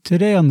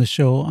Today on the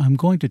show, I'm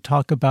going to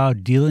talk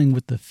about dealing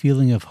with the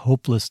feeling of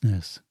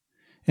hopelessness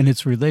and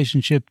its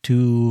relationship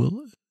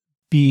to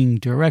being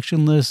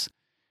directionless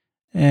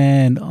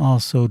and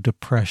also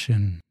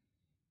depression.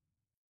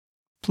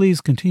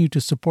 Please continue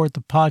to support the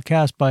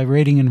podcast by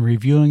rating and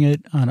reviewing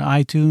it on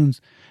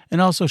iTunes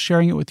and also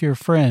sharing it with your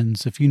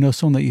friends. If you know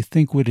someone that you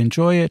think would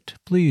enjoy it,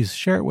 please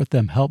share it with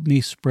them. Help me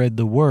spread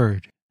the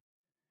word.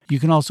 You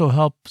can also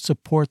help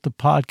support the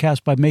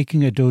podcast by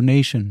making a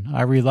donation.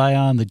 I rely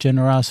on the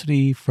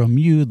generosity from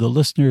you, the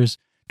listeners,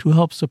 to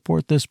help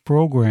support this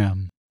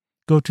program.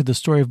 Go to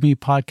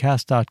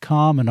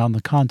thestoryofmepodcast.com, and on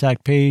the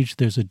contact page,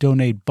 there's a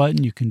donate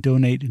button. You can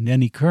donate in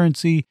any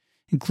currency,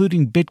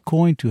 including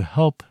Bitcoin, to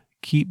help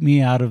keep me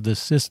out of the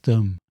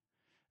system.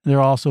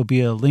 There'll also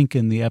be a link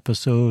in the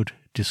episode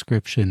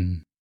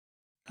description.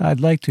 I'd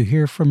like to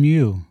hear from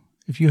you.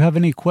 If you have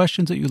any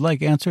questions that you'd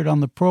like answered on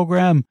the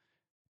program,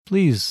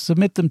 please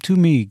submit them to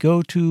me.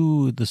 Go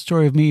to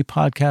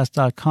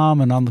thestoryofmepodcast.com,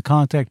 and on the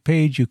contact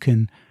page, you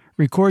can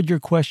record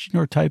your question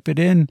or type it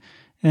in,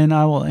 and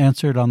I will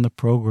answer it on the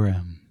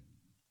program.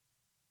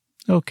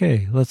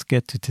 Okay, let's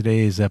get to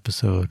today's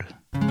episode.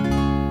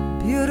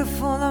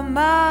 Beautiful am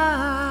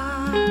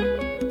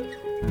I,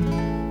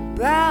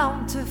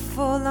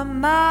 bountiful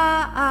am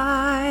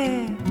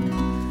I,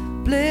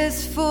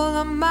 blissful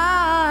am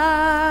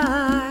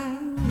I,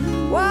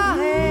 why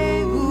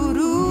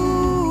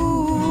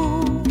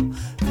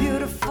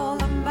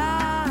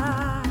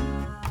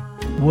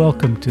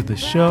Welcome to the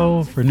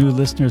show. For new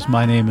listeners,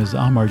 my name is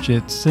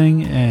Amarjit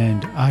Singh,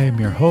 and I am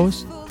your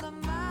host.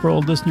 For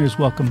old listeners,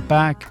 welcome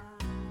back.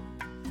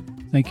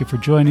 Thank you for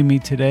joining me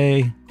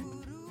today.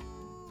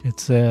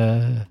 It's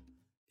an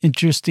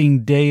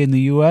interesting day in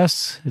the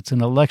U.S. It's an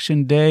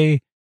election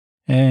day,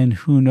 and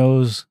who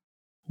knows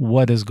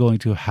what is going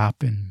to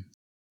happen.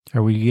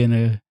 Are we going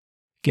to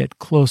get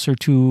closer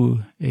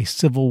to a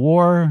civil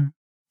war,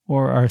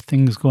 or are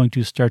things going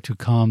to start to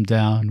calm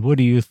down? What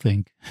do you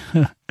think?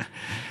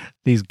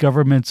 These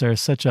governments are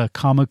such a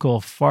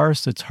comical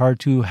farce. It's hard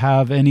to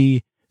have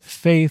any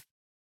faith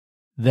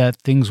that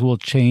things will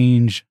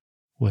change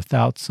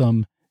without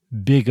some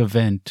big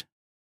event.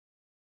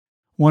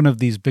 One of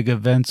these big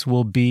events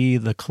will be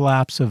the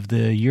collapse of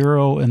the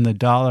euro and the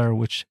dollar,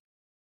 which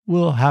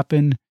will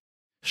happen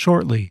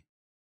shortly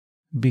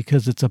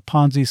because it's a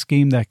Ponzi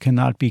scheme that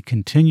cannot be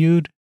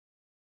continued.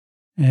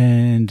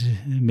 And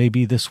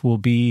maybe this will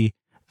be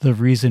the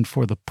reason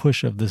for the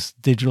push of this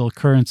digital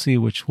currency,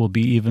 which will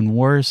be even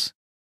worse.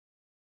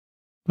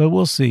 But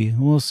we'll see.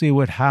 We'll see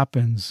what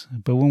happens.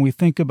 But when we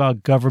think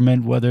about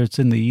government, whether it's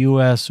in the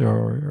U.S.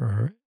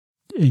 or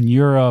in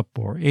Europe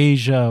or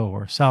Asia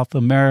or South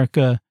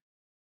America,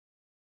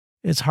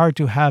 it's hard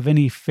to have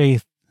any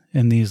faith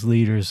in these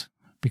leaders,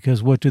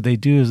 because what do?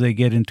 Is they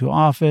get into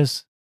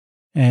office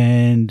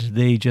and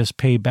they just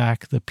pay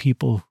back the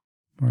people,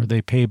 or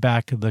they pay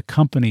back the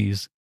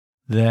companies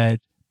that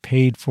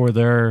paid for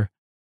their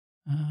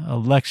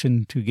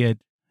election to get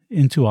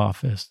into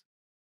office.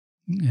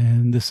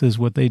 And this is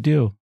what they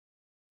do.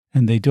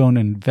 And they don't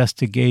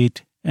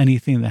investigate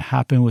anything that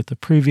happened with the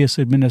previous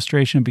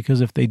administration, because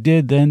if they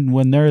did, then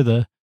when they're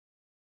the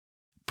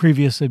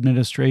previous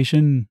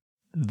administration,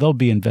 they'll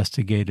be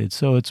investigated.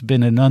 So it's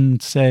been an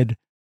unsaid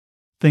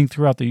thing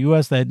throughout the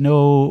U.S. that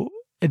no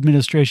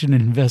administration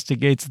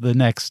investigates the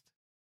next,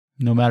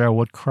 no matter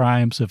what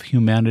crimes of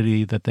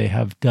humanity that they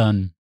have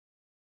done.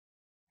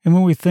 And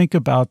when we think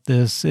about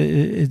this,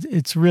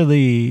 it's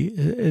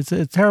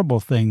a terrible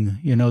thing,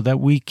 that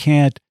we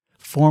can't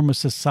form a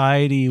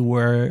society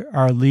where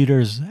our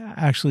leaders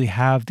actually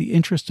have the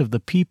interest of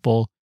the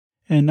people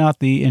and not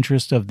the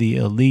interest of the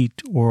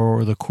elite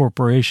or the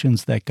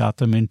corporations that got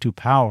them into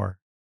power.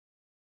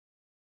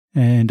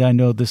 And I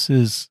know this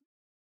is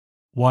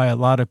why a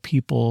lot of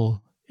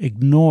people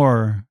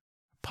ignore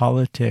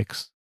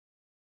politics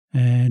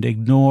and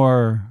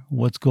ignore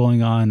what's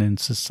going on in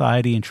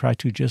society and try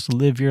to just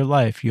live your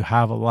life. You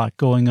have a lot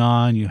going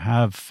on. You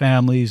have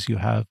families. You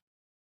have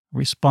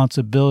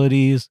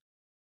responsibilities.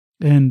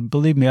 And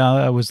believe me,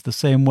 I was the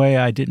same way.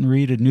 I didn't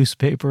read a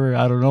newspaper,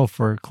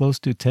 for close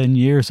to 10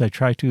 years. I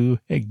tried to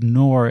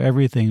ignore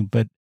everything.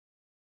 But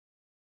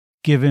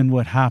given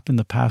what happened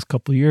the past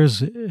couple of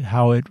years,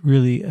 how it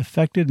really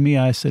affected me,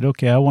 I said,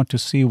 okay, I want to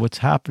see what's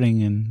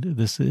happening. And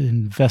this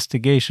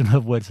investigation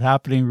of what's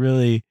happening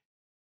really,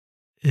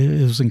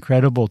 it was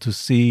incredible to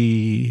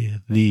see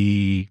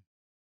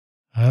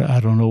I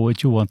don't know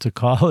what you want to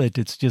call it.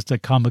 It's just a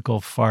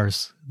comical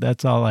farce.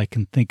 That's all I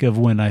can think of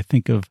when I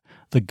think of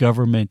the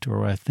government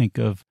or I think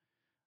of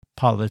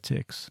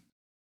politics.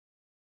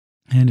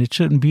 And it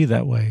shouldn't be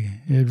that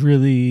way. It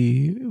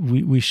really,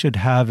 we should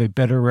have a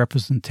better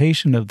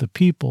representation of the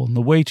people. And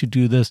the way to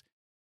do this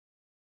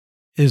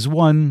is,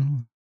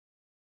 one,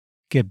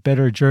 get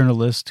better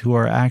journalists who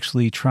are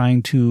actually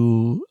trying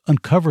to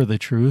uncover the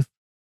truth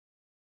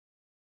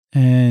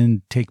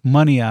and take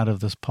money out of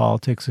this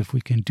politics if we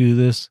can do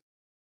this,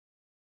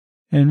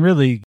 and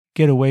really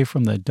get away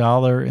from the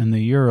dollar and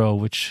the euro,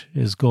 which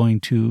is going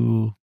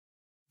to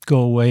go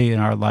away in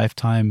our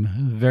lifetime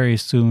very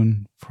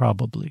soon,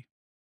 probably.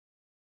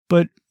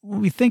 But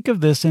we think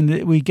of this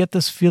and we get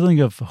this feeling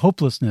of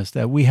hopelessness,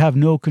 that we have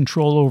no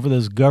control over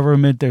this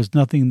government. There's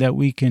nothing that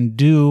we can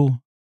do.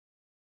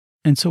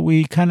 And so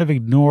we kind of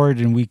ignore it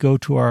and we go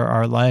to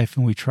our life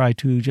and we try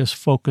to just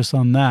focus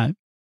on that.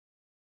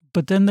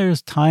 But then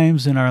there's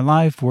times in our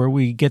life where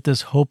we get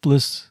this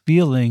hopeless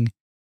feeling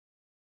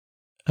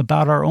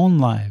about our own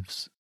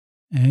lives.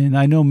 And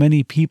I know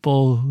many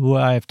people who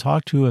I've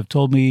talked to have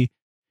told me,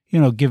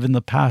 given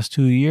the past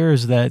 2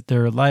 years, that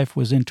their life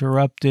was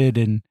interrupted.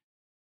 And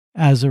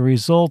as a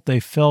result,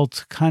 they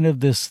felt kind of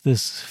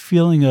this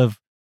feeling of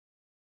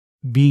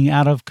being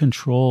out of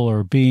control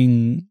or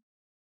being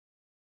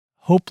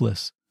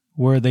hopeless,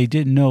 where they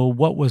didn't know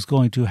what was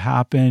going to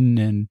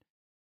happen.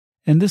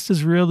 And this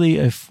is really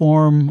a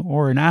form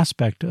or an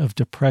aspect of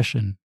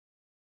depression.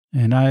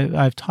 And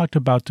I've talked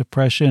about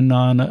depression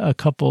on a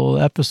couple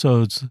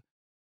episodes.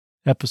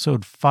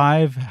 Episode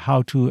 5,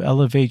 How to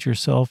Elevate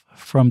Yourself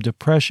from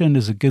Depression,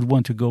 is a good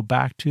one to go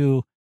back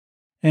to.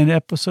 And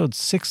episode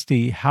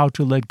 60, How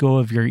to Let Go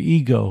of Your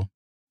Ego,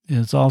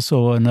 is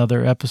also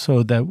another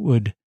episode that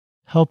would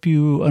help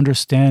you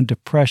understand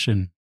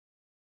depression.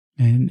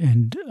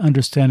 And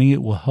understanding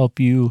it will help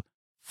you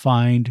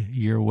find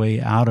your way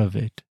out of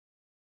it.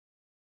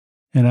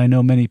 And I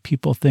know many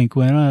people think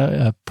when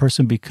a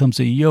person becomes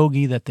a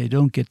yogi that they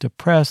don't get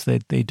depressed,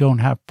 that they don't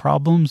have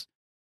problems.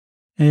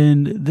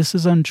 And this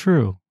is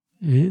untrue.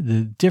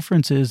 The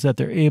difference is that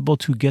they're able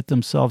to get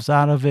themselves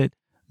out of it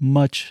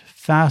much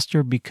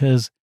faster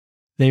because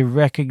they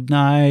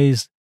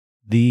recognize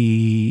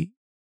the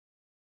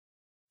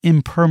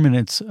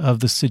impermanence of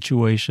the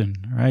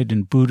situation, right?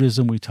 In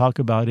Buddhism, we talk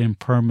about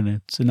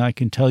impermanence. And I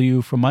can tell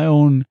you from my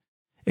own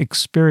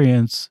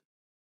experience,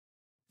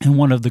 and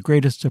one of the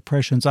greatest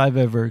depressions I've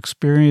ever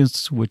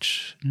experienced,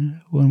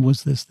 when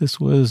was this? This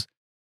was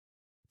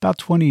about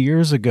 20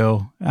 years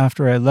ago,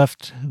 after I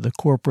left the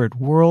corporate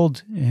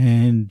world.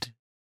 And,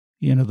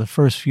 the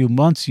first few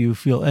months you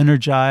feel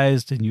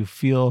energized and you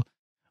feel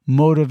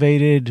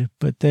motivated,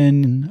 but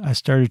then I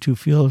started to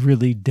feel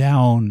really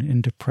down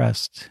and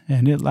depressed.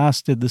 And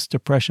this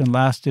depression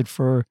lasted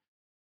for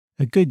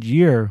a good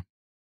year.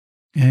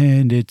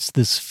 And it's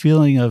this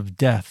feeling of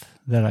death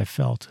that I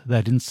felt,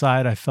 that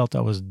inside I felt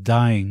I was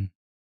dying.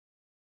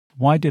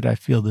 Why did I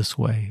feel this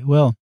way?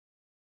 Well,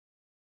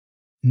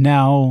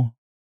 now,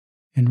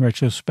 in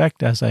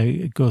retrospect, as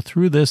I go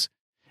through this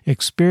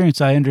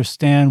experience, I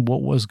understand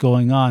what was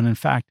going on. In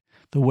fact,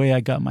 the way I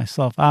got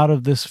myself out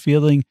of this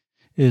feeling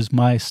is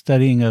my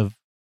studying of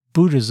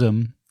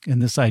Buddhism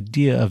and this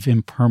idea of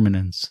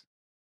impermanence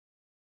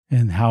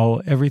and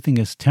how everything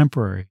is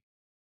temporary.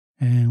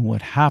 And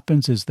what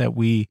happens is that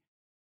we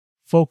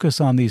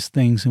focus on these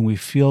things and we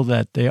feel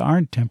that they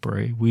aren't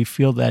temporary. We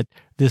feel that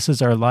this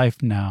is our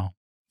life now.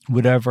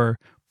 Whatever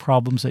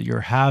problems that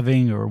you're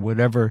having or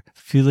whatever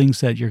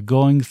feelings that you're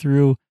going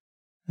through,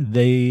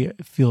 they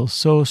feel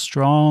so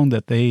strong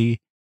that they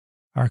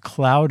are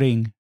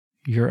clouding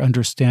your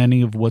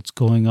understanding of what's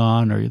going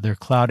on, or they're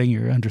clouding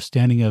your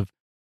understanding of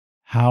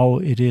how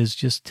it is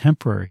just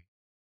temporary.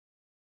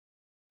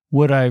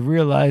 What I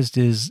realized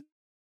is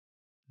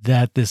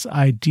that this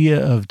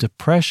idea of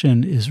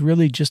depression is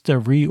really just a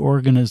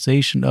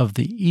reorganization of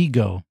the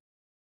ego.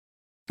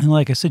 And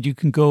like I said, you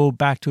can go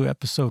back to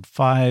episode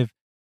 5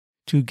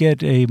 to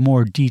get a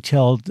more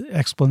detailed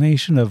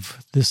explanation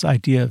of this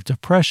idea of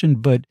depression.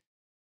 But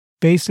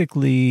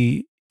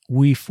basically,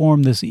 we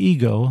form this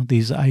ego,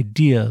 these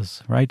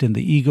ideas, right? And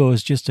the ego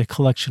is just a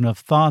collection of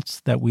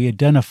thoughts that we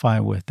identify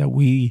with, that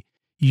we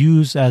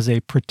use as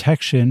a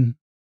protection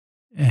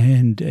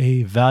and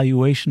a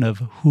valuation of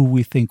who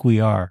we think we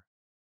are.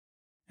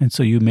 And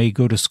so you may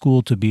go to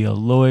school to be a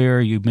lawyer,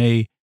 you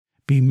may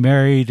be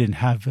married and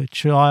have a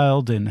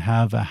child and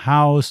have a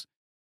house.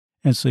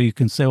 And so you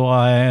can say, well,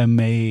 I am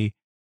a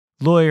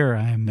lawyer,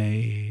 I am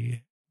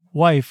a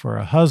wife or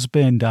a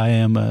husband, I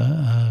am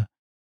a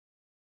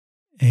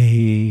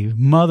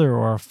mother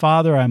or a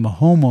father, I'm a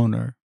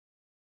homeowner.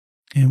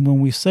 And when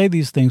we say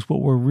these things,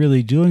 what we're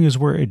really doing is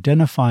we're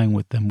identifying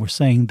with them. We're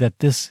saying that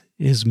this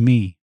is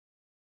me.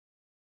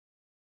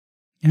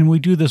 And we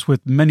do this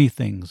with many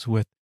things,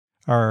 with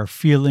our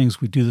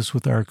feelings. We do this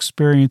with our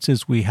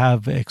experiences. We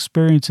have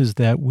experiences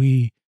that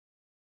we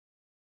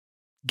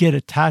get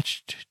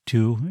attached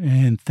to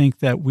and think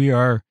that we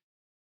are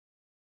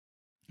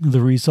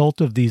the result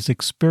of these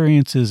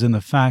experiences, and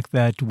the fact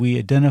that we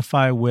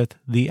identify with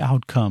the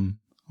outcome.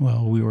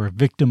 Well, we were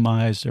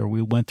victimized or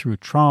we went through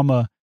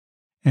trauma.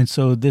 And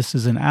so this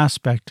is an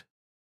aspect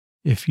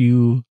if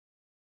you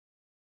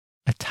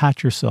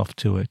attach yourself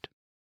to it.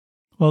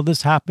 Well,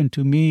 this happened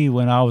to me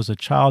when I was a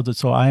child, and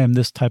so I am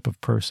this type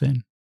of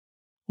person.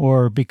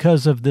 Or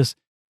because of this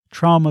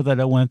trauma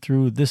that I went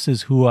through, this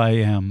is who I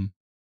am.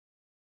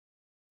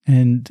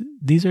 And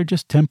these are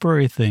just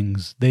temporary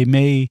things. They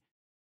may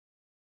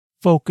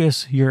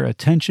focus your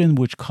attention,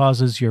 which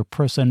causes your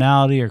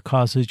personality or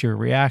causes your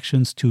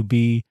reactions to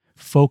be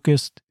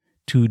focused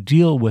to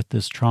deal with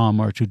this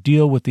trauma or to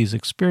deal with these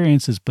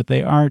experiences, but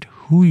they aren't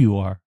who you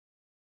are.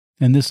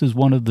 And this is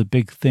one of the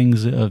big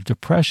things of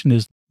depression,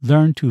 is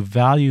learn to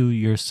value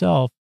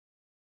yourself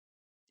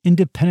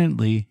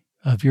independently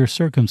of your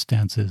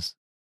circumstances.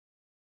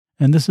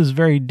 And this is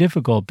very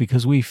difficult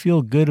because we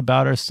feel good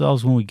about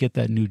ourselves when we get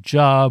that new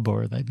job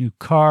or that new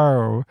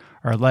car, or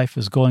our life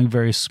is going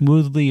very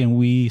smoothly and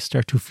we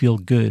start to feel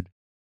good.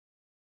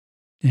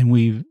 And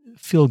we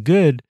feel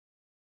good,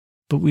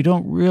 but we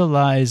don't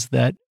realize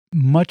that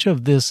much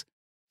of this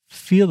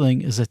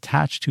feeling is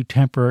attached to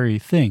temporary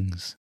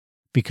things,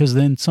 because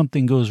then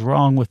something goes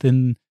wrong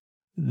within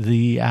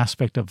the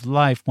aspect of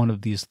life, one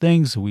of these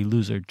things, we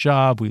lose our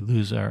job, we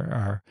lose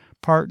our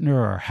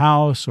partner, our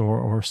house,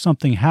 or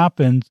something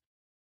happens,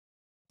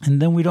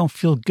 and then we don't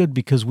feel good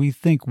because we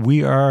think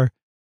we are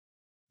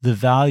the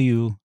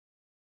value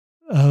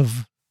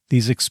of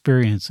these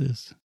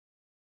experiences.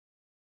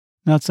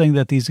 Not saying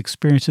that these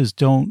experiences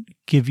don't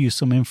give you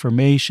some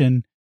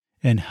information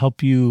and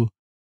help you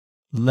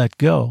let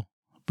go,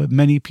 but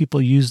many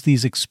people use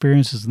these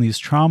experiences and these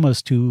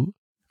traumas to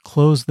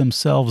close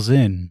themselves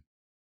in.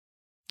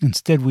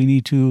 Instead, we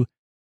need to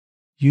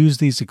use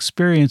these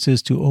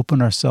experiences to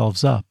open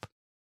ourselves up,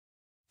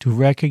 to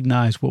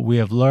recognize what we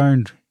have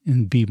learned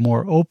and be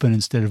more open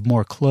instead of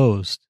more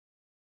closed.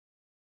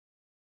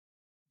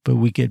 But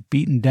we get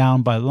beaten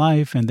down by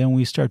life, and then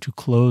we start to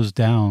close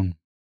down.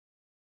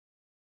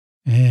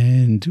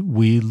 And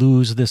we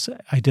lose this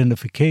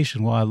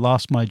identification. Well, I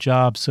lost my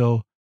job,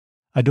 so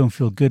I don't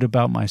feel good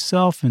about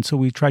myself. And so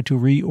we try to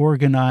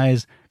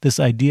reorganize this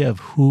idea of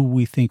who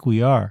we think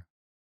we are.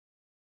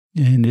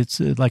 And it's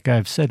like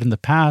I've said in the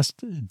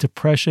past,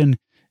 depression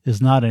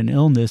is not an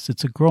illness,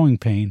 it's a growing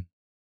pain.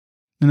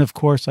 And of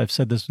course, I've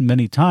said this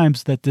many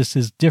times, that this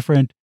is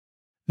different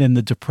than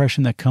the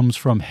depression that comes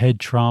from head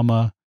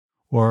trauma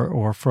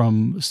or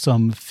from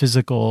some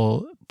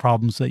physical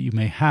problems that you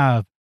may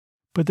have.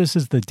 But this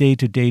is the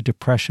day-to-day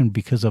depression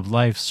because of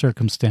life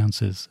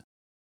circumstances.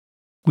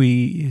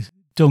 We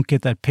don't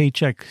get that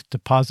paycheck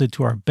deposited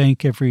to our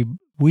bank every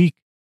week,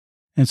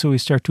 and so we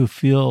start to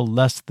feel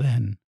less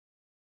than.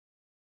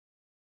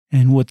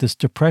 And what this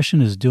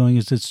depression is doing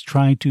is it's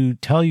trying to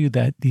tell you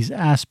that these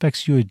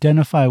aspects you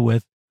identify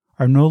with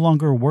are no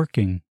longer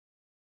working,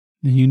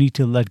 and you need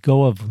to let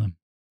go of them.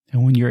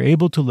 And when you're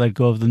able to let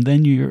go of them,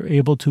 then you're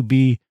able to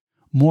be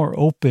more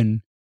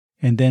open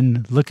and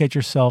then look at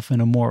yourself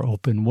in a more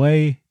open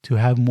way to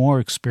have more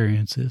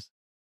experiences.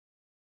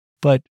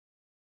 But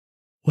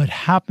what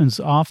happens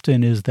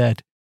often is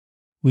that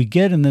we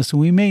get in this, and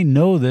we may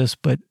know this,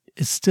 but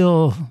it's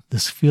still,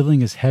 this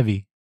feeling is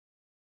heavy.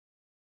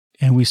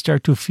 And we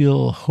start to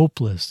feel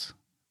hopeless.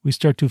 We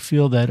start to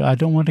feel that I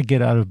don't want to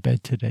get out of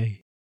bed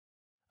today.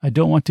 I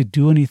don't want to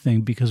do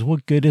anything because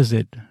what good is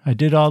it? I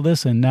did all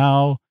this and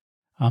now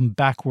I'm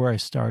back where I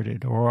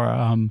started, or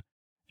I'm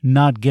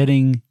not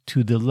getting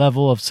to the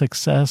level of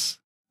success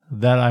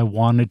that I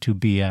wanted to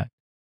be at.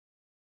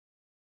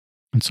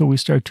 And so we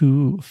start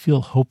to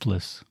feel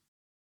hopeless.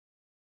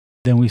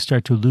 Then we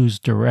start to lose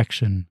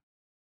direction.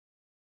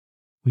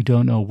 We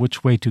don't know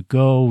which way to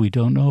go. We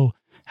don't know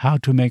how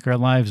to make our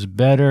lives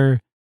better.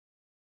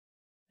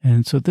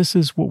 And so this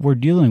is what we're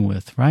dealing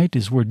with, right?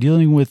 Is we're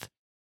dealing with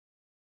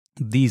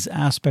these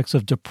aspects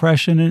of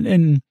depression,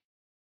 and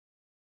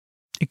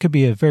it could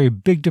be a very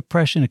big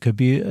depression. It could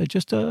be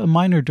just a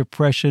minor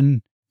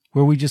depression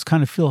where we just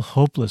kind of feel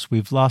hopeless.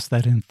 We've lost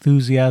that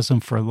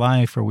enthusiasm for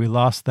life, or we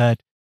lost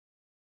that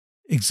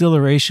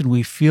exhilaration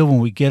we feel when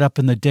we get up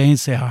in the day and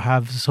say, I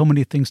have so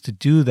many things to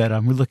do that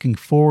I'm looking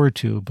forward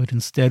to. But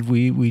instead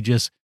we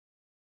just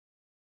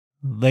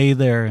lay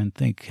there and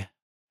think,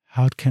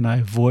 how can I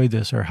avoid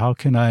this? Or how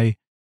can I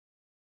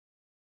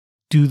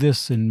do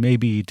this and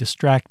maybe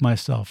distract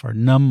myself or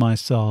numb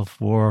myself?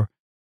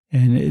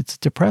 And it's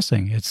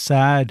depressing. It's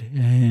sad,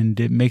 and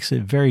it makes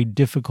it very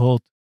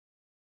difficult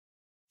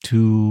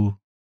to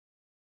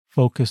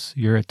focus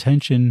your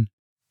attention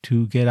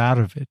to get out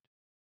of it.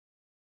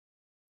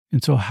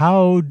 And so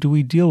how do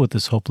we deal with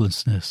this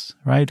hopelessness,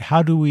 right?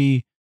 How do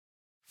we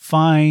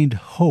find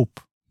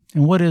hope?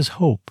 And what is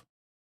hope?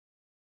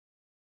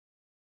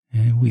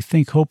 And we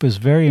think hope is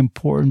very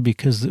important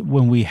because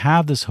when we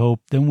have this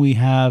hope, then we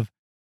have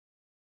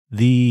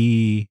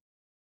the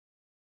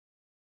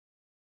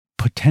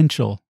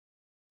potential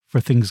for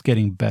things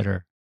getting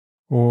better,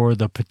 or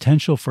the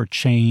potential for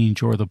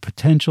change, or the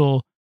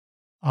potential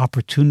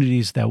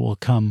opportunities that will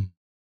come.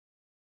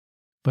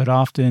 But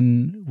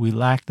often we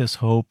lack this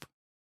hope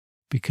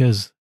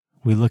because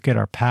we look at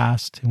our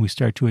past and we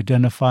start to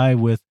identify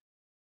with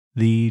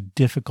the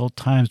difficult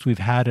times we've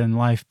had in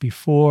life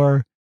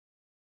before.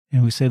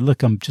 And we say,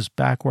 look, I'm just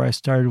back where I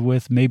started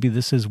with. Maybe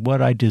this is what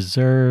I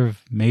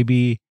deserve.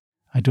 Maybe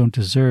I don't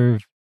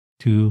deserve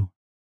to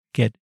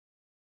get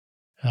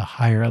a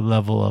higher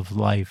level of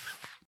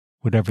life,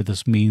 whatever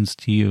this means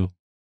to you.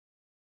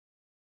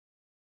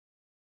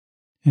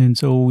 And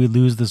so we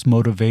lose this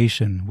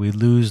motivation. We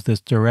lose this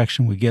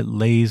direction. We get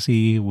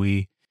lazy.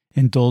 We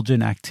indulge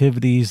in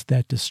activities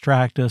that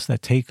distract us,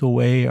 that take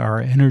away our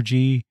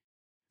energy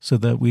so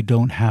that we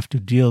don't have to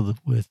deal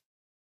with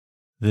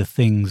the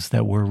things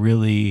that we're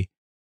really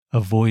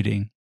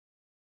avoiding.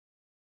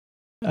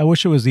 I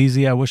wish it was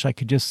easy. I wish I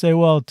could just say,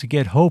 well, to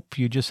get hope,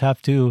 you just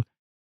have to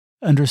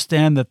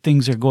understand that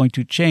things are going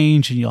to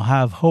change and you'll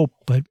have hope,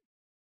 but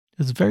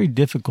it's very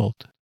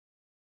difficult.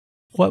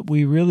 What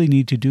we really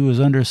need to do is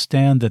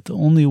understand that the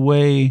only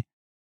way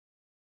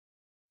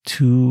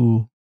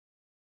to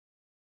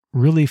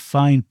really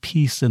find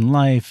peace in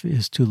life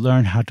is to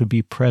learn how to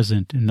be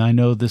present. And I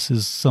know this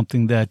is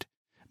something that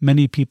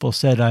many people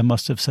said. I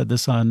must have said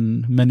this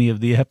on many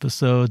of the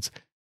episodes,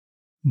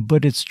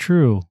 but it's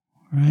true,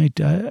 right?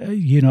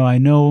 I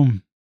know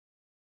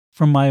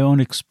from my own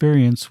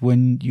experience,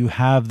 when you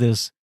have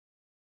this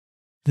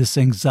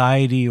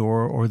anxiety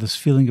or this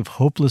feeling of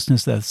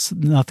hopelessness that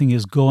nothing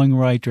is going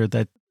right or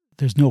that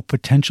there's no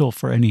potential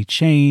for any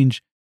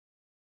change,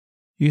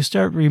 you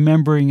start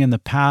remembering in the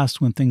past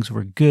when things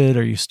were good,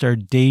 or you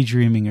start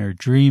daydreaming or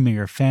dreaming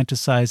or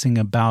fantasizing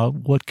about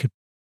what could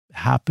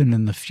happen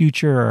in the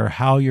future or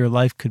how your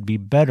life could be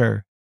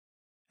better.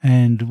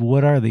 And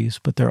what are these?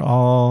 But they're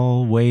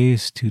all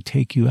ways to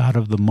take you out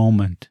of the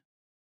moment.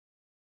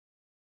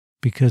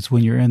 Because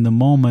when you're in the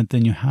moment,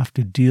 then you have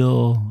to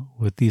deal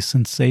with these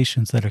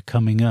sensations that are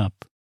coming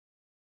up.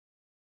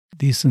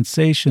 These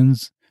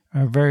sensations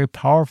are very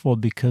powerful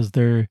because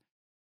they're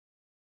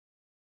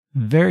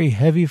very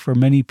heavy for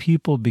many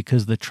people,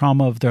 because the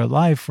trauma of their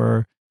life,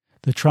 or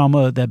the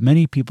trauma that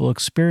many people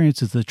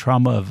experience, is the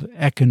trauma of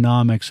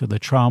economics, or the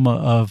trauma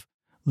of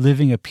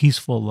living a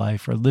peaceful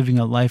life, or living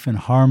a life in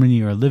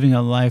harmony, or living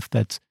a life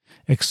that's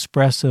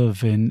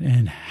expressive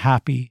and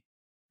happy.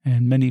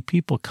 And many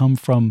people come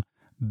from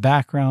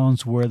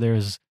backgrounds where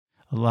there's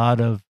a lot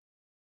of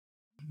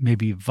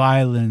maybe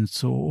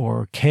violence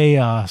or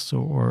chaos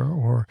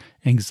or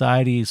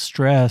anxiety,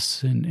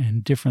 stress,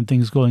 and different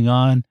things going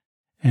on.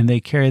 And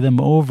they carry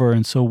them over.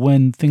 And so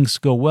when things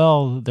go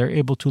well, they're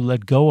able to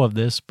let go of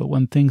this. But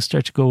when things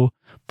start to go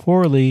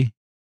poorly,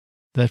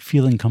 that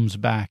feeling comes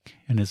back.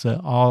 And it's an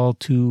all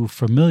too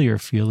familiar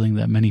feeling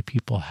that many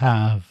people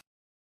have.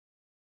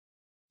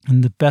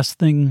 And the best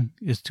thing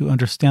is to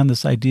understand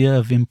this idea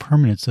of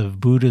impermanence of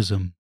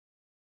Buddhism.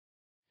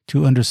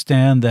 To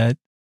understand that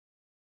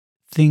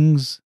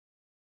things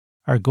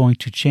are going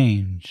to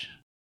change.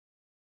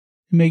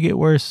 It may get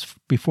worse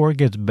before it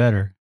gets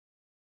better.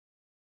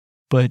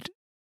 But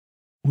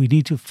we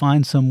need to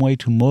find some way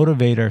to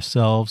motivate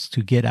ourselves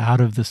to get out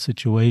of the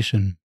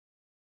situation.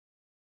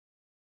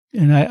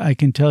 And I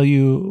can tell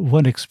you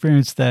one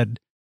experience that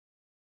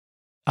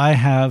I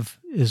have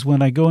is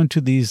when I go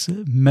into these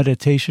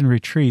meditation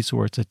retreats,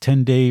 where it's a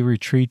 10-day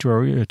retreat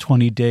or a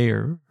 20-day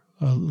or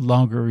a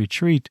longer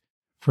retreat.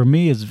 For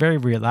me, it's very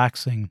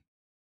relaxing.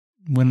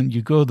 When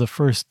you go the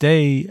first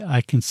day,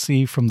 I can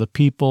see from the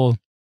people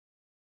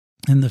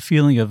and the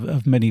feeling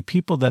of many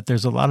people that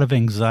there's a lot of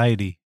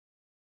anxiety.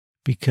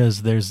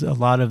 Because there's a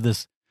lot of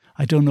this,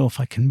 I don't know if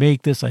I can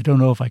make this, I don't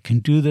know if I can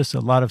do this, a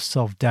lot of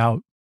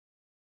self-doubt.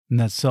 And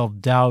that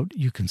self-doubt,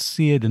 you can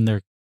see it in their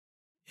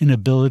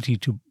inability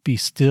to be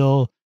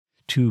still,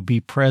 to be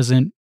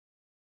present.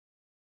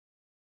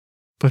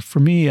 But for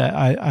me,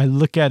 I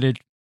look at it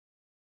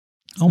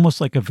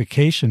almost like a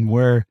vacation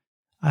where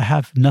I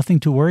have nothing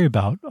to worry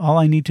about. All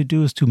I need to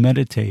do is to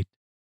meditate,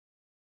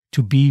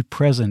 to be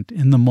present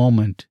in the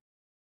moment.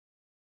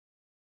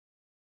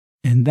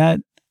 And that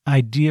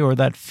idea or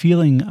that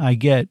feeling I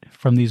get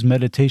from these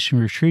meditation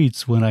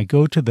retreats when I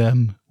go to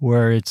them,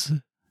 where it's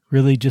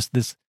really just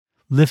this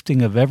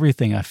lifting of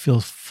everything, I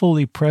feel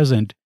fully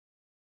present.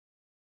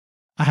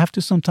 I have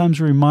to sometimes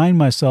remind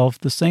myself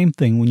the same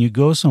thing when you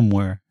go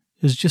somewhere,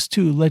 is just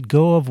to let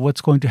go of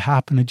what's going to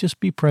happen and just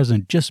be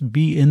present, just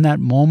be in that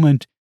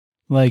moment,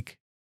 like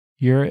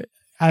you're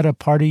at a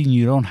party and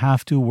you don't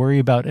have to worry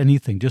about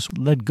anything. Just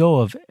let go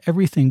of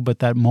everything but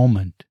that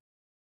moment.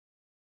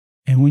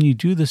 And when you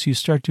do this, you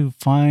start to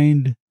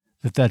find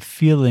that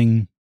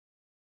feeling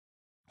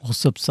will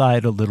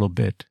subside a little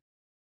bit.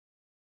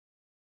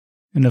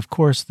 And of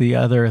course, the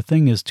other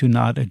thing is to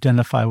not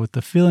identify with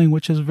the feeling,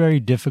 which is very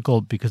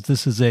difficult because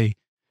this is a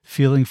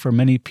feeling for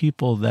many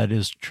people that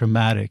is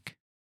traumatic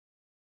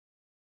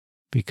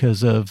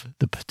because of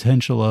the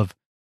potential of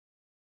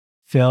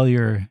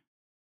failure,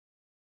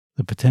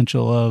 the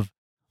potential of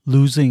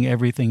losing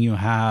everything you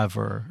have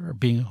or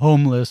being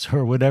homeless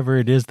or whatever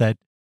it is that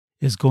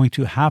is going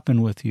to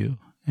happen with you.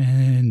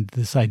 And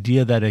this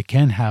idea that it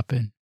can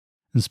happen,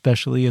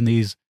 especially in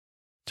these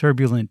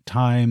turbulent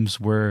times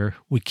where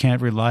we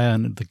can't rely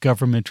on the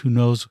government who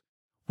knows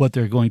what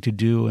they're going to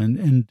do.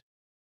 And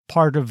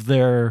part of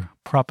their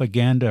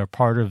propaganda,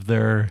 part of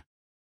their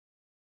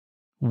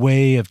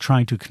way of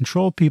trying to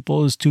control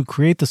people is to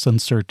create this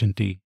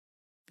uncertainty.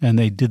 And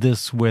they did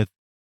this with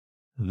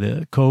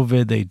the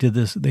COVID. They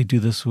do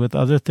this with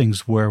other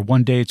things where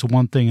one day it's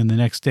one thing and the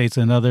next day it's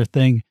another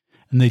thing.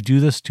 And they do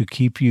this to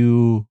keep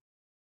you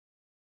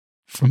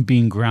from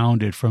being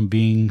grounded, from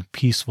being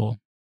peaceful.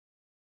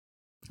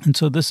 And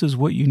so this is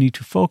what you need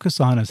to focus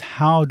on, is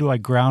how do I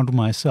ground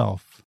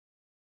myself?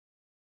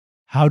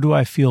 How do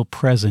I feel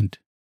present?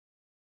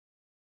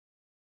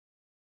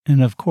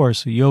 And of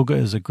course, yoga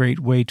is a great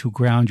way to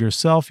ground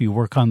yourself. You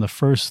work on the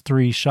first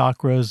 3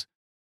 chakras.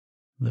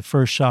 The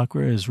first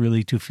chakra is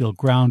really to feel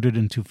grounded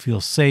and to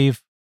feel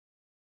safe.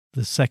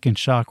 the second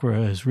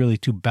chakra is really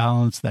to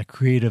balance that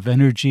creative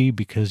energy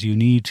because you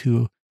need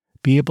to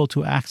be able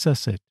to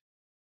access it.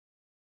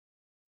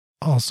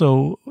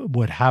 Also,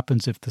 what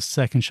happens if the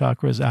second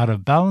chakra is out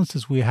of balance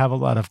is we have a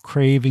lot of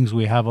cravings,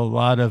 we have a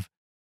lot of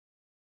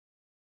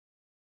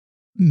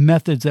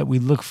methods that we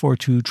look for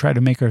to try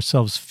to make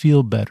ourselves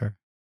feel better.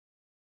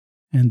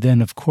 And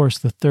then, of course,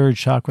 the third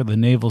chakra, the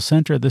navel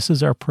center, this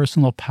is our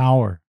personal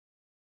power.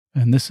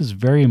 And this is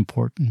very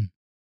important.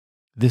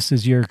 This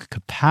is your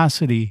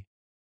capacity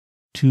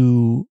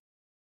to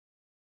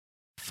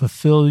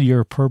fulfill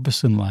your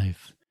purpose in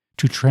life,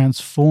 to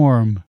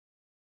transform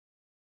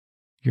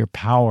your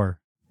power,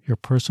 your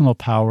personal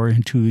power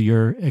into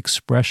your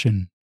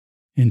expression,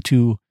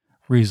 into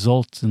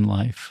results in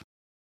life.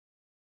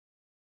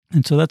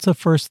 And so that's the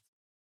first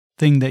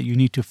thing that you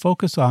need to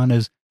focus on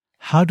is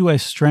how do I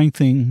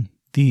strengthen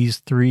these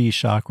three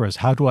chakras?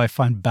 How do I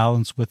find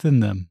balance within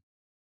them?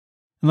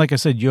 And like I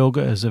said,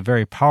 yoga is a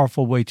very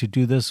powerful way to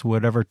do this,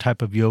 whatever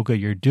type of yoga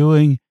you're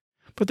doing.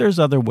 But there's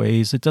other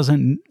ways. It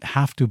doesn't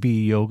have to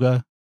be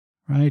yoga,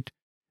 right?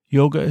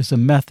 Yoga is a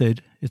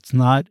method. It's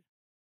not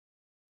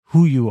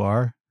who you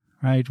are,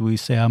 right? We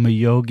say, I'm a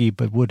yogi,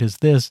 but what is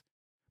this?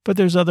 But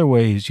there's other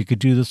ways. You could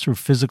do this through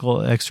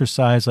physical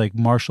exercise like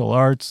martial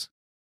arts.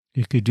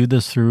 You could do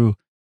this through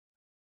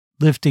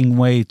lifting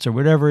weights or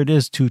whatever it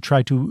is to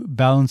try to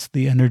balance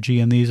the energy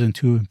in these and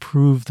to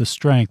improve the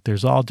strength.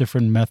 There's all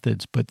different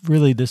methods, but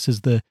really this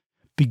is the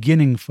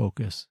beginning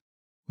focus.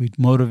 We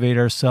motivate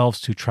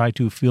ourselves to try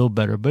to feel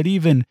better, but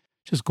even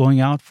just going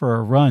out for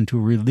a run to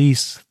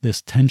release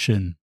this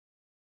tension.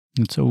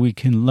 And so we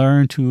can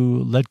learn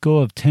to let go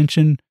of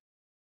tension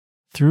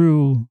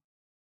through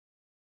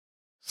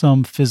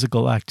some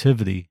physical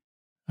activity.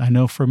 I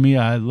know for me,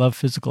 I love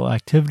physical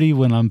activity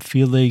when I'm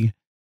feeling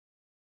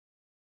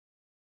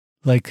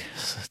like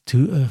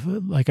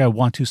I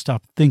want to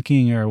stop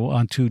thinking or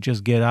want to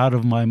just get out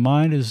of my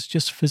mind is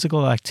just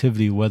physical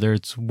activity, whether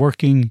it's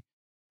working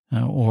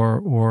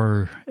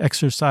or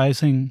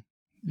exercising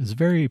is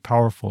very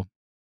powerful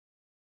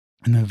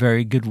and a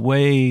very good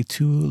way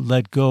to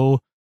let go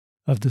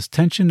of this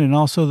tension and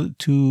also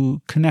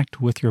to connect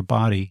with your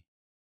body,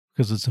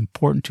 because it's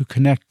important to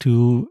connect,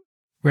 to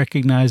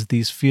recognize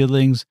these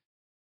feelings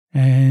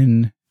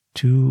and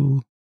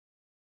to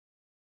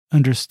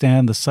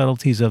understand the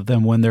subtleties of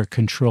them when they're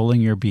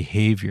controlling your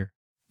behavior.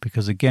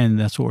 Because again,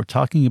 that's what we're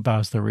talking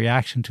about, is the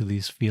reaction to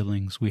these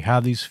feelings. We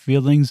have these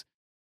feelings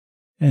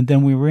and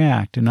then we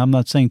react. And I'm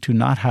not saying to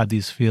not have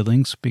these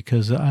feelings,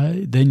 because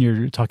then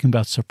you're talking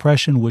about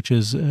suppression, which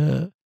is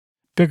a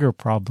bigger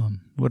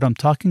problem. What I'm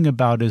talking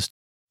about is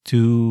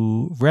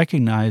to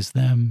recognize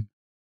them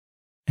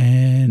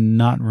and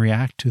not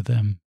react to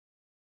them.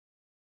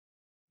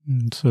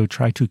 And so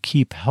try to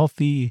keep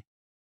healthy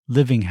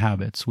living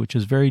habits, which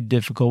is very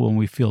difficult when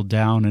we feel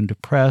down and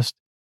depressed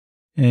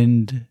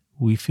and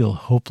we feel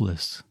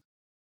hopeless.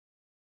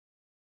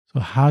 So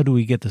how do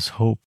we get this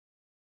hope?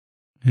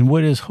 And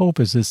what is hope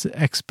is this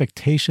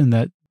expectation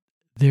that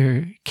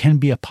there can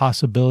be a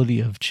possibility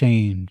of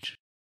change.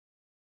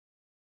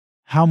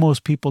 How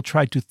most people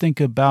try to think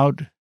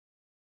about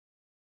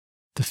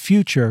the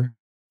future,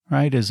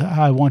 right, is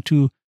I want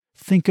to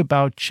think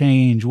about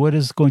change. What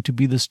is going to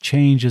be this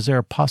change? Is there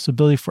a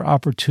possibility for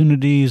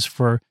opportunities,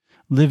 for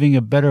living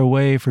a better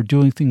way, for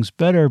doing things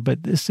better?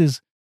 But this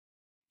is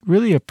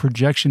really a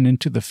projection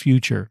into the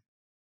future.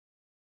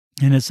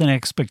 And it's an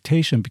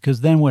expectation,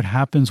 because then what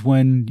happens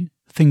when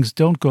things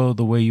don't go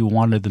the way you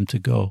wanted them to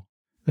go?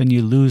 Then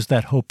you lose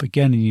that hope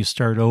again and you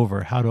start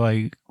over. How do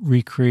I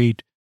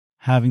recreate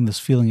having this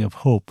feeling of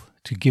hope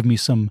to give me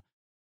some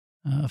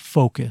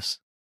focus?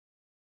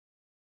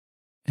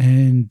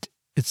 And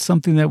it's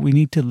something that we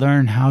need to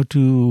learn how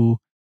to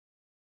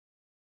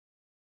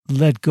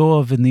let go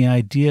of, in the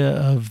idea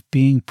of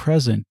being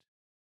present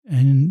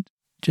and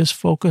just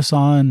focus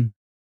on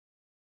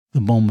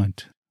the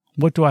moment.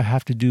 What do I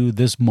have to do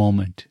this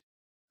moment?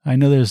 I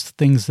know there's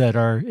things that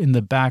are in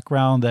the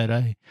background that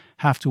I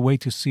have to wait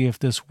to see if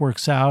this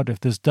works out, if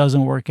this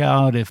doesn't work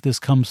out, if this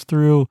comes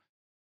through.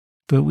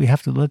 But we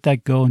have to let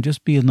that go and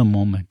just be in the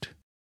moment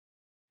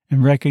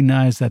and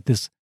recognize that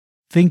this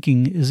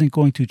thinking isn't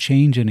going to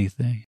change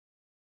anything.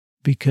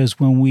 Because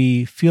when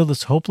we feel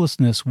this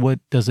hopelessness, what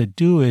does it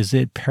do is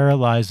it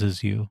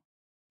paralyzes you.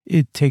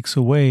 It takes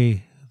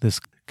away this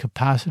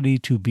capacity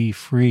to be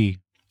free,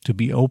 to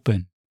be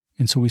open.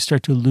 And so we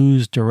start to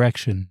lose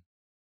direction.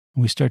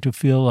 We start to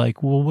feel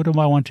like, well, what do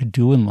I want to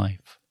do in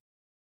life?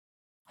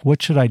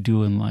 What should I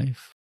do in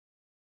life?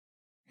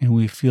 And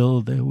we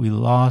feel that we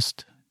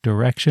lost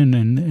direction,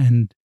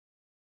 and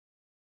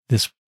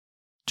this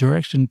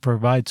direction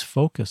provides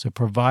focus. It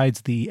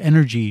provides the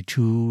energy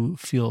to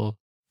feel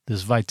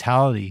this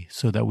vitality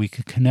so that we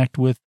can connect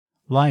with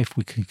life.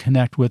 We can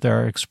connect with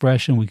our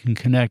expression. We can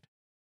connect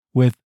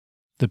with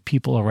the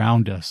people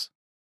around us.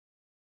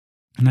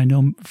 And I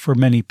know for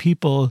many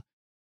people,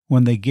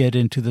 when they get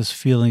into this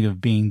feeling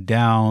of being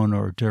down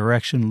or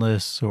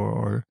directionless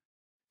or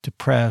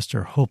depressed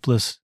or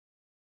hopeless,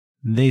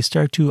 they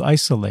start to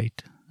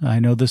isolate.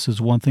 I know this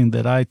is one thing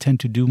that I tend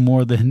to do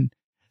more than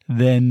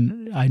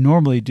than I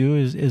normally do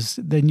is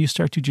then you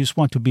start to just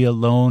want to be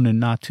alone and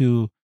not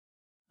to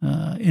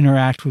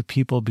interact with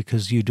people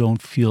because you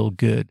don't feel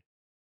good.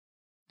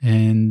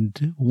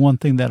 And one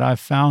thing that I've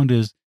found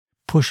is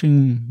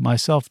pushing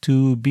myself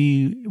to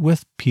be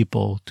with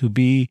people, to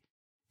be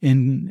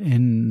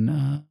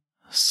in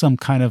some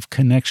kind of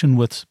connection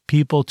with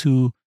people,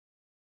 to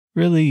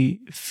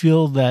really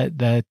feel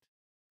that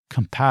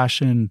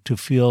compassion, to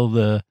feel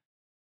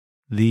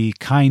the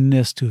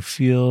kindness, to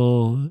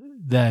feel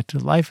that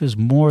life is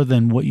more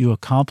than what you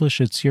accomplish.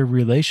 It's your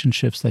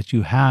relationships that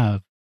you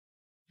have.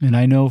 And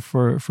I know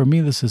for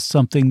me, this is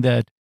something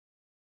that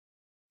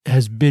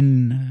has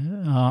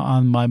been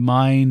on my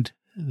mind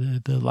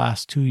the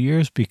last 2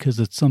 years, because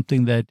it's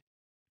something that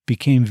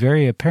became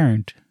very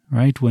apparent,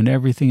 right? When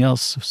everything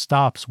else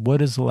stops,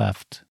 what is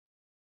left?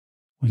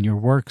 When your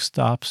work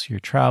stops,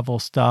 your travel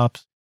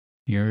stops,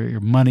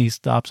 your money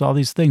stops, all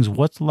these things,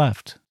 what's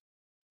left?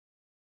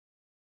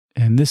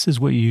 And this is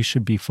what you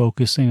should be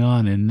focusing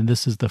on. And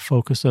this is the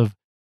focus of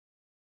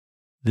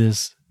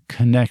this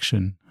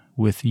connection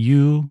with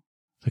you,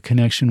 the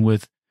connection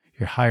with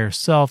your higher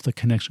self, the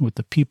connection with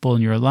the people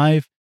in your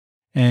life.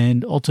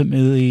 And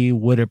ultimately,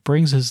 what it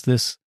brings is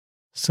this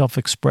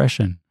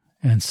self-expression.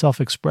 And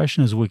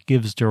self-expression is what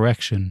gives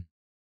direction.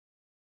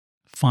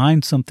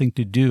 Find something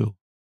to do.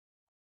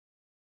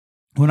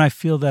 When I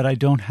feel that I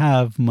don't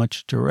have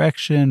much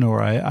direction,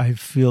 or I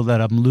feel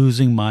that I'm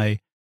losing my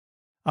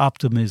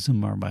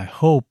optimism or my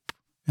hope,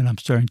 and I'm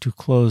starting to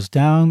close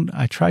down,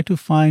 I try to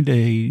find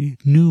a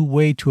new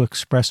way to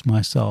express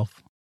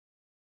myself.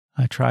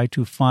 I try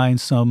to find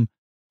some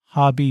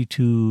hobby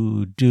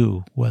to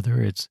do,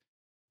 whether it's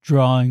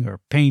drawing or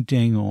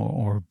painting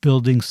or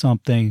building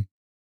something.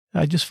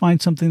 I just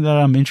find something that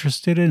I'm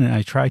interested in, and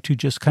I try to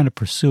just kind of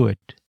pursue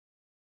it,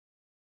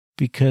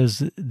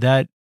 because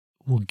that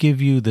will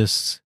give you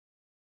this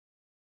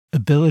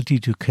ability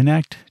to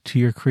connect to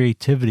your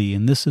creativity,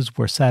 and this is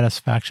where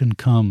satisfaction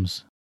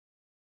comes.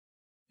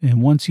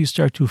 And once you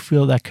start to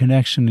feel that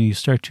connection and you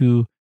start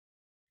to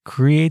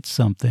create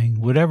something,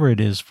 whatever it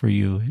is for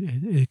you,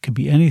 it could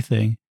be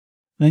anything,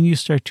 then you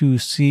start to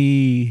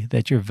see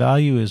that your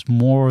value is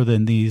more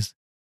than these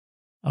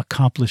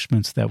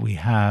accomplishments that we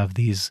have,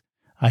 these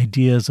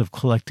ideas of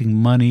collecting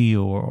money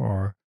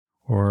or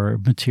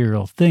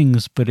material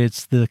things, but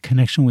it's the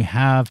connection we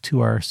have to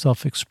our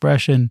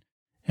self-expression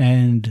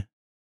and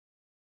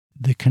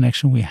the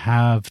connection we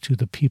have to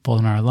the people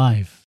in our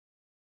life.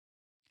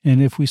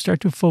 And if we start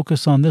to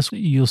focus on this,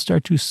 you'll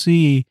start to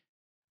see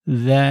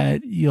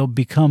that you'll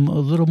become a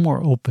little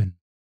more open.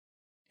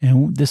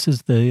 And this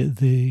is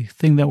the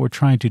thing that we're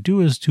trying to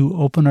do, is to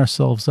open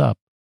ourselves up,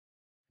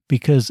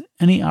 because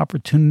any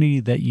opportunity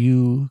that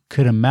you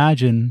could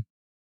imagine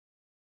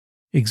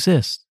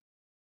exists.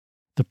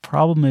 The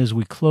problem is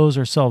we close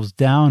ourselves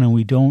down and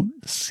we don't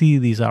see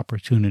these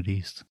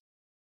opportunities.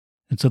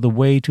 And so the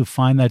way to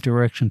find that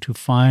direction, to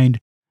find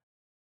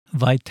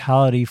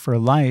vitality for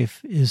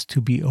life, is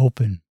to be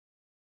open.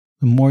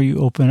 The more you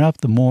open up,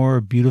 the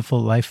more beautiful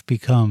life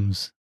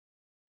becomes.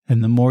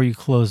 And the more you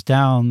close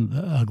down,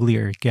 the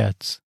uglier it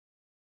gets.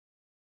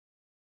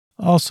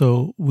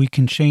 Also, we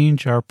can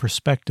change our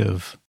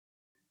perspective.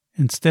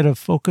 Instead of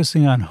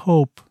focusing on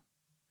hope,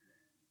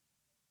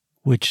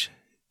 which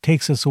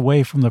takes us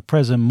away from the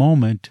present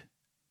moment,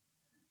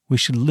 we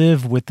should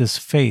live with this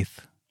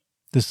faith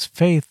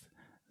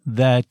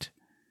that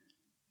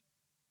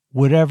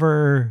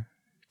whatever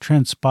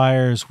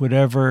transpires,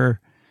 whatever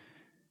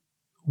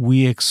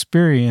we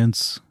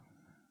experience,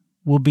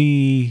 will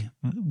be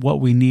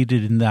what we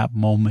needed in that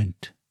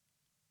moment.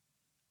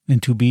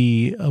 And to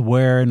be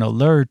aware and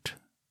alert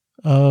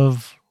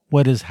of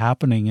what is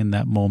happening in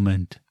that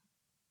moment.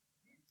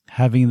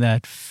 Having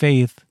that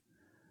faith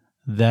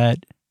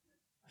that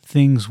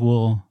things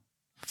will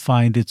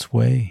find its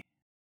way.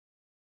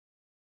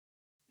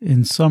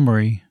 In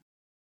summary,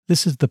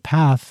 this is the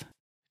path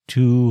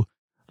to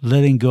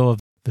letting go of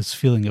this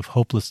feeling of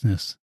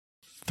hopelessness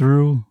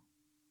through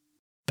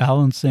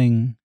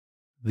balancing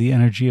the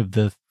energy of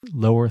the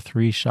lower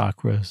 3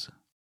 chakras,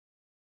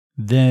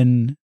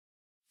 then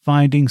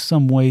finding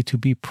some way to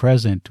be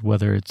present,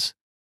 whether it's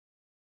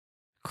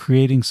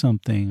creating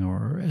something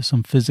or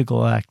some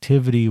physical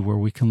activity where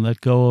we can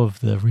let go of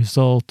the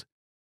result,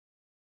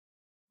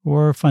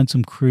 or find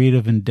some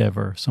creative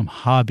endeavor, some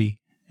hobby,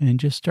 and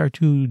just start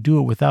to do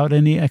it without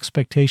any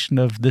expectation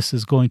of this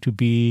is going to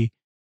be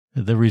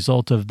the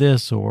result of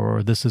this,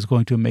 or this is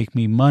going to make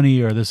me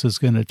money, or this is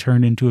going to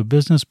turn into a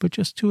business, but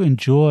just to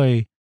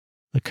enjoy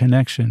the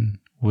connection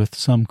with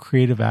some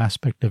creative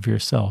aspect of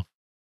yourself.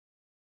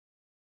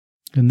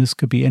 And this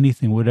could be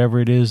anything, whatever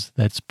it is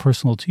that's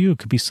personal to you. It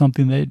could be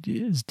something that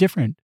is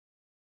different.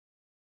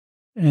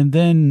 And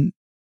then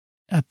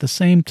at the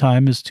same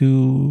time is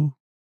to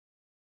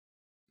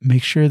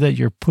make sure that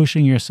you're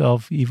pushing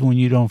yourself, even when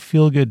you don't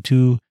feel good,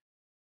 to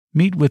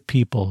meet with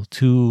people,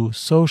 to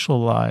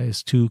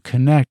socialize, to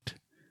connect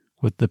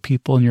with the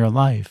people in your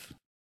life.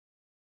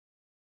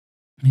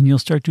 And you'll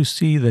start to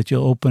see that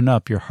you'll open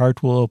up. Your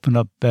heart will open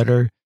up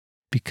better.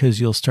 because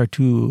you'll start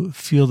to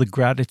feel the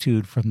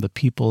gratitude from the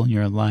people in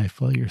your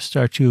life. Well, you'll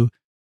start to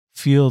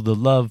feel the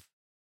love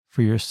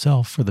for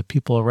yourself, for the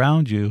people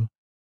around you.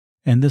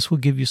 And this will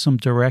give you some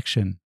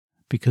direction,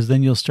 because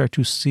then you'll start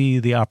to see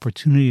the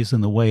opportunities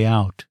and the way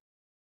out.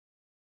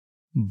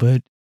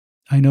 But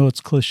I know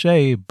it's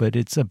cliche, but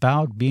it's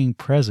about being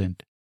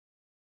present.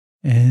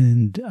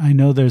 And I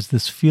know there's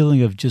this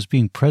feeling of just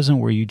being present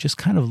where you just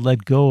kind of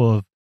let go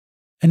of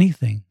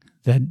anything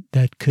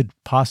that could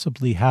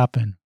possibly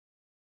happen.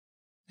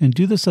 And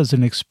do this as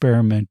an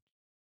experiment.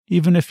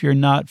 Even if you're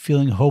not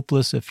feeling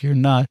hopeless, if you're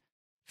not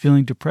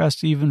feeling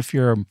depressed, even if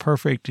you're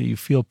imperfect, you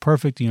feel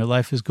perfect and your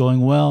life is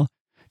going well,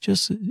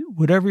 just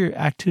whatever your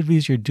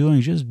activities you're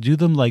doing, just do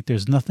them like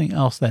there's nothing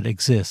else that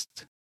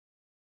exists.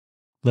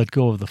 Let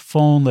go of the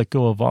phone, let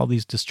go of all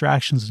these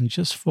distractions, and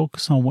just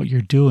focus on what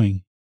you're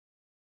doing.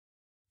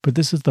 But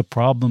this is the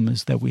problem,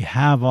 is that we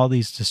have all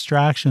these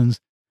distractions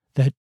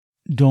that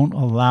don't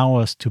allow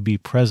us to be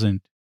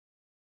present.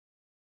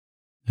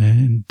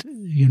 And,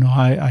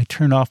 I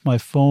turn off my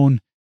phone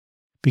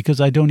because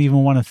I don't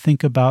even want to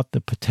think about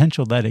the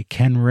potential that it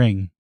can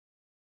ring.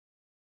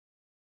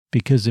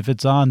 Because if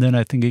it's on, then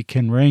I think it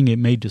can ring. It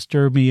may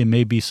disturb me. It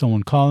may be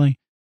someone calling.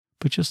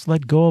 But just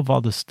let go of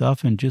all this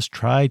stuff and just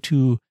try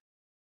to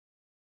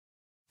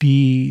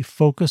be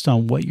focused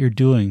on what you're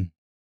doing.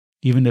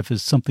 Even if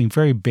it's something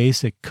very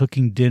basic,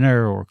 cooking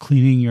dinner or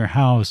cleaning your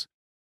house.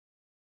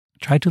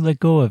 Try to let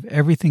go of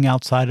everything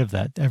outside of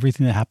that,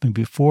 everything that happened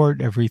before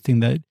it, everything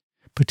that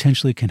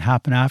potentially can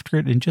happen after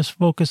it, and just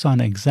focus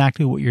on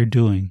exactly what you're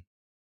doing.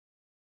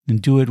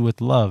 And do it with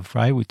love,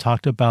 right? We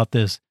talked about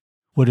this.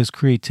 What is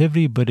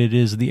creativity? But it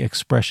is the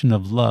expression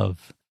of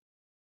love.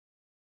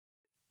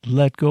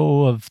 Let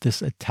go of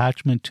this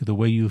attachment to the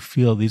way you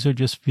feel. These are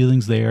just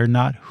feelings. They are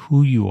not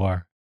who you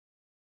are.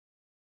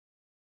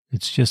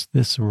 It's just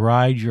this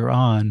ride you're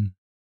on.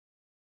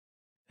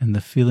 And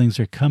the feelings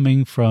are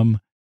coming from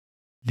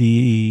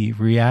the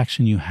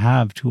reaction you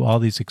have to all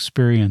these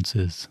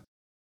experiences.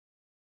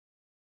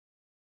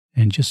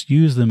 And just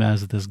use them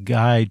as this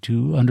guide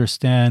to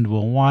understand,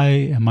 well, why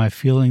am I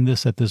feeling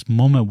this at this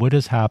moment? What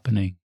is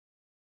happening?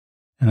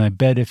 And I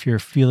bet if you're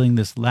feeling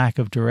this lack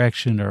of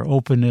direction or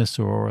openness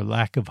or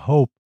lack of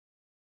hope,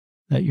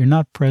 that you're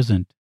not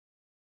present.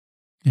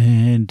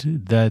 And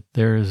that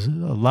there's a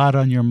lot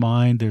on your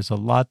mind. There's a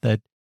lot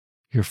that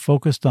you're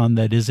focused on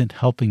that isn't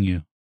helping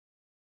you.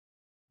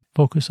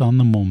 Focus on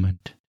the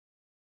moment.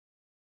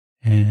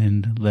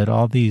 And let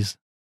all these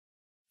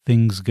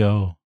things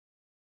go.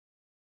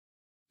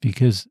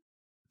 Because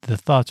the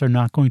thoughts are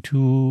not going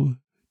to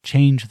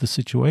change the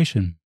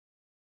situation.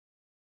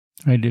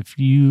 Right? If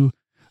you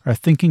are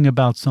thinking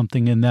about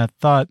something and that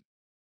thought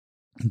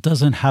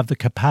doesn't have the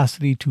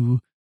capacity to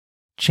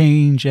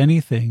change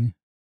anything,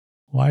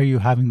 why are you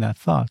having that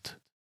thought?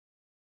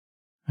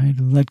 Right?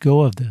 Let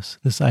go of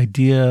this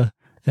idea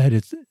that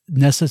it's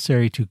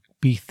necessary to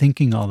be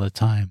thinking all the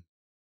time.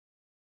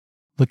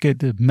 Look at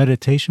the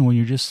meditation when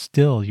you're just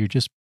still, you're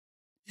just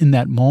in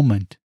that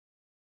moment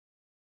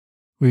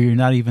where you're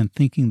not even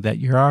thinking that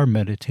you are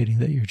meditating,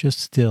 that you're just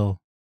still.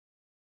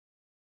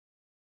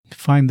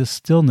 Find the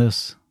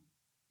stillness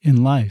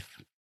in life.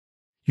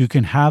 You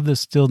can have the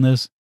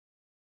stillness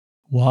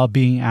while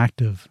being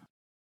active,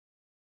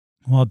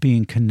 while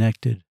being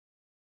connected,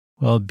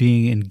 while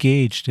being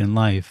engaged in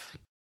life,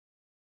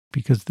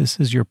 because this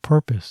is your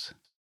purpose,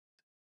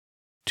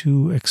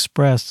 to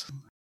express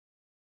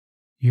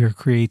your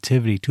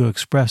creativity, to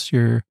express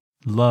your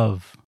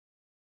love.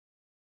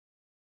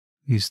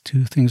 These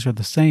two things are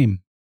the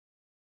same.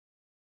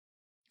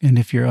 And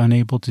if you're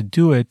unable to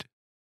do it,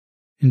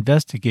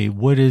 investigate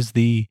what is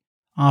the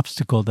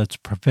obstacle that's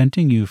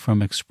preventing you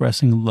from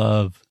expressing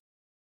love,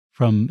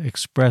 from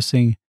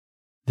expressing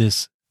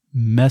this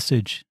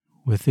message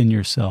within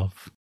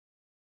yourself.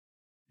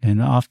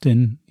 And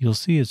often you'll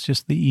see it's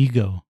just the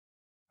ego,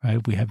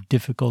 right? We have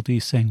difficulty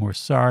saying we're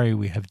sorry.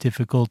 We have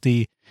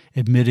difficulty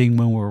admitting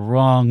when we're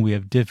wrong. We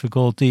have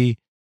difficulty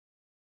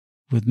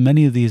with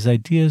many of these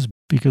ideas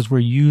because we're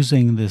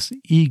using this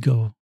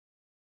ego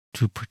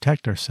to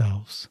protect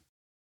ourselves.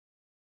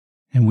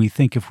 And we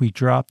think if we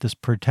drop this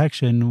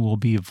protection, we'll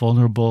be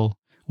vulnerable,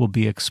 we'll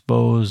be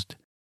exposed.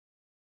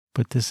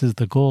 But this is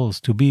the goal,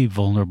 is to be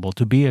vulnerable,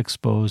 to be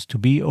exposed, to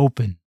be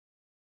open,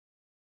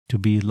 to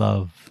be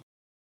love,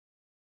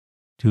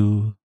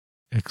 to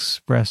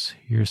express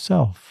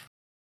yourself,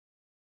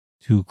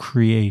 to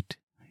create.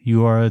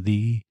 You are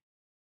the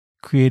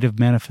creative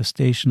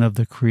manifestation of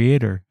the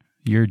Creator.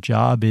 Your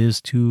job is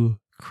to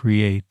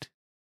create.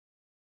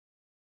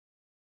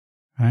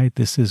 Right?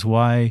 This is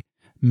why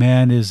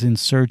man is in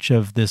search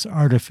of this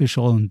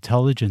artificial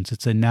intelligence.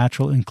 It's a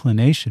natural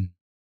inclination.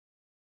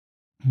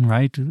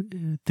 Right?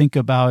 Think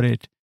about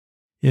it.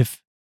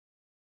 If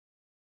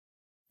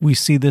we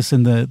see this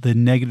in the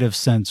negative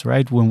sense,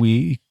 right? When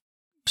we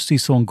see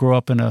someone grow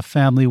up in a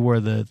family where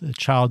the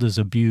child is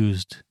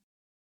abused,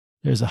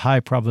 there's a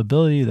high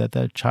probability that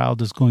that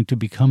child is going to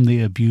become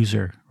the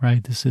abuser,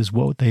 right? This is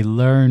what they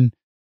learn,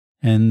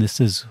 and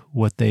this is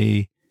what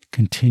they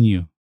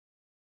continue.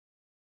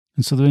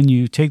 And so then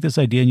you take this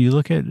idea and you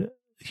look at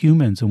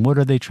humans and what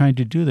are they trying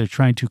to do? They're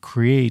trying to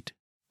create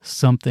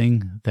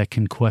something that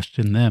can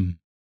question them.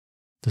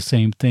 The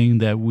same thing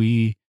that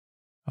we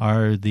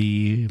are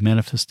the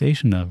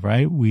manifestation of,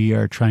 right? We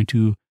are trying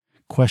to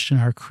question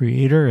our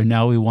creator, and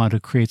now we want to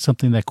create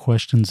something that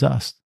questions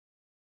us.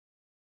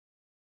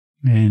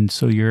 And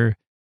so your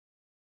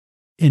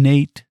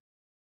innate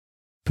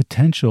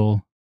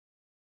potential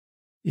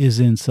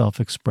is in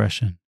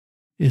self-expression,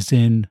 is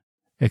in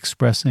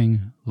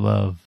expressing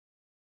love,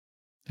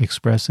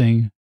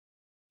 expressing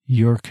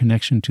your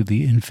connection to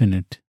the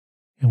infinite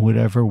in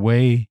whatever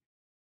way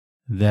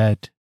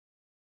that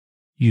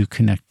you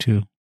connect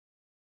to.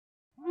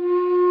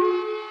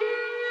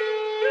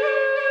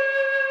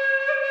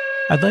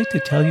 I'd like to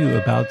tell you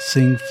about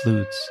Sing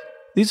Flutes.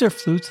 These are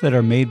flutes that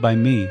are made by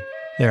me.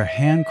 They are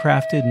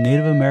handcrafted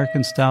Native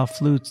American style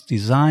flutes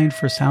designed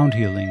for sound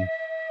healing.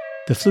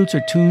 The flutes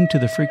are tuned to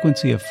the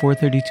frequency of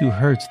 432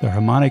 Hertz, the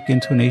harmonic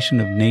intonation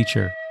of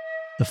nature.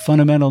 The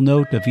fundamental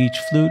note of each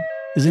flute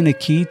is in a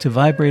key to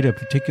vibrate a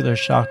particular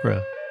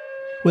chakra.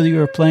 Whether you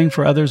are playing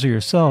for others or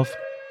yourself,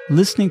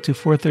 listening to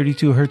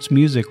 432 Hertz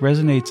music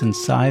resonates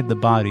inside the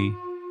body.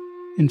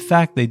 In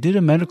fact, they did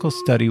a medical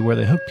study where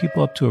they hooked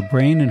people up to a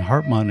brain and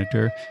heart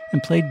monitor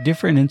and played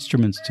different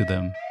instruments to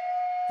them.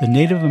 The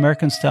Native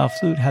American style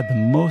flute had the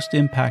most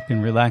impact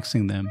in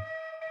relaxing them.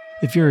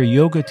 If you're a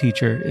yoga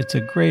teacher, it's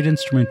a great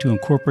instrument to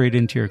incorporate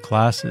into your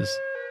classes.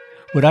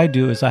 What I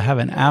do is I have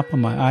an app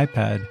on my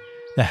iPad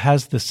that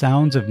has the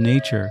sounds of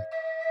nature,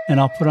 and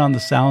I'll put on the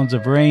sounds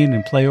of rain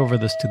and play over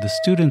this to the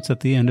students at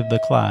the end of the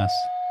class.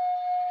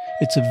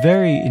 It's a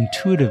very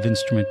intuitive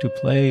instrument to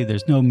play.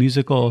 There's no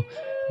musical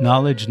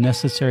knowledge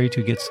necessary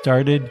to get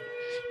started.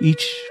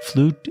 Each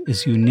flute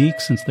is unique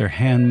since they're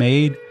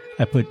handmade.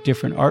 I put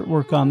different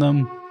artwork on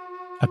them.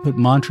 I put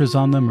mantras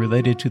on them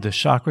related to the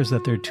chakras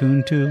that they're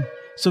tuned to.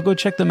 So go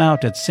check them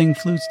out at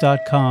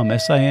singflutes.com,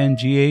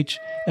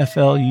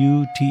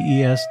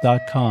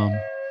 SINGHFLUTES.com.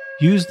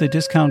 Use the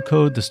discount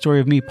code The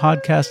Story of Me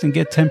Podcast and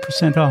get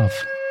 10%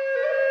 off.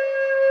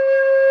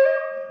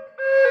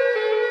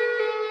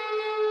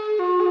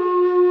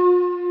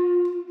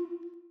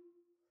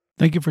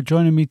 Thank you for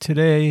joining me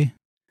today.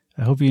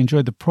 I hope you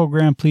enjoyed the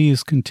program.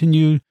 Please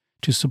continue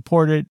to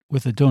support it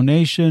with a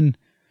donation.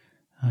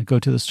 Go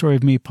to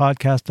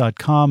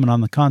thestoryofmepodcast.com, and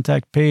on the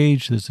contact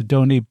page, there's a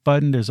donate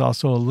button. There's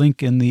also a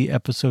link in the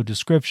episode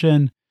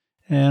description,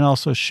 and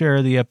also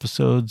share the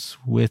episodes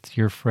with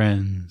your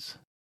friends.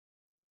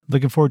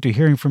 Looking forward to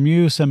hearing from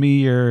you. Send me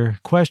your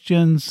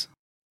questions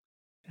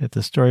at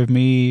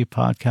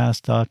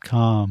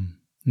thestoryofmepodcast.com.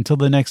 Until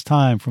the next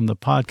time, from the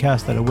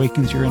podcast that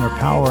awakens your inner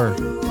power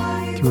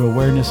through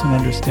awareness and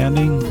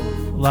understanding,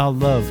 allow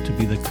love to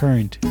be the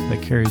current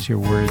that carries your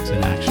words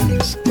and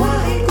actions.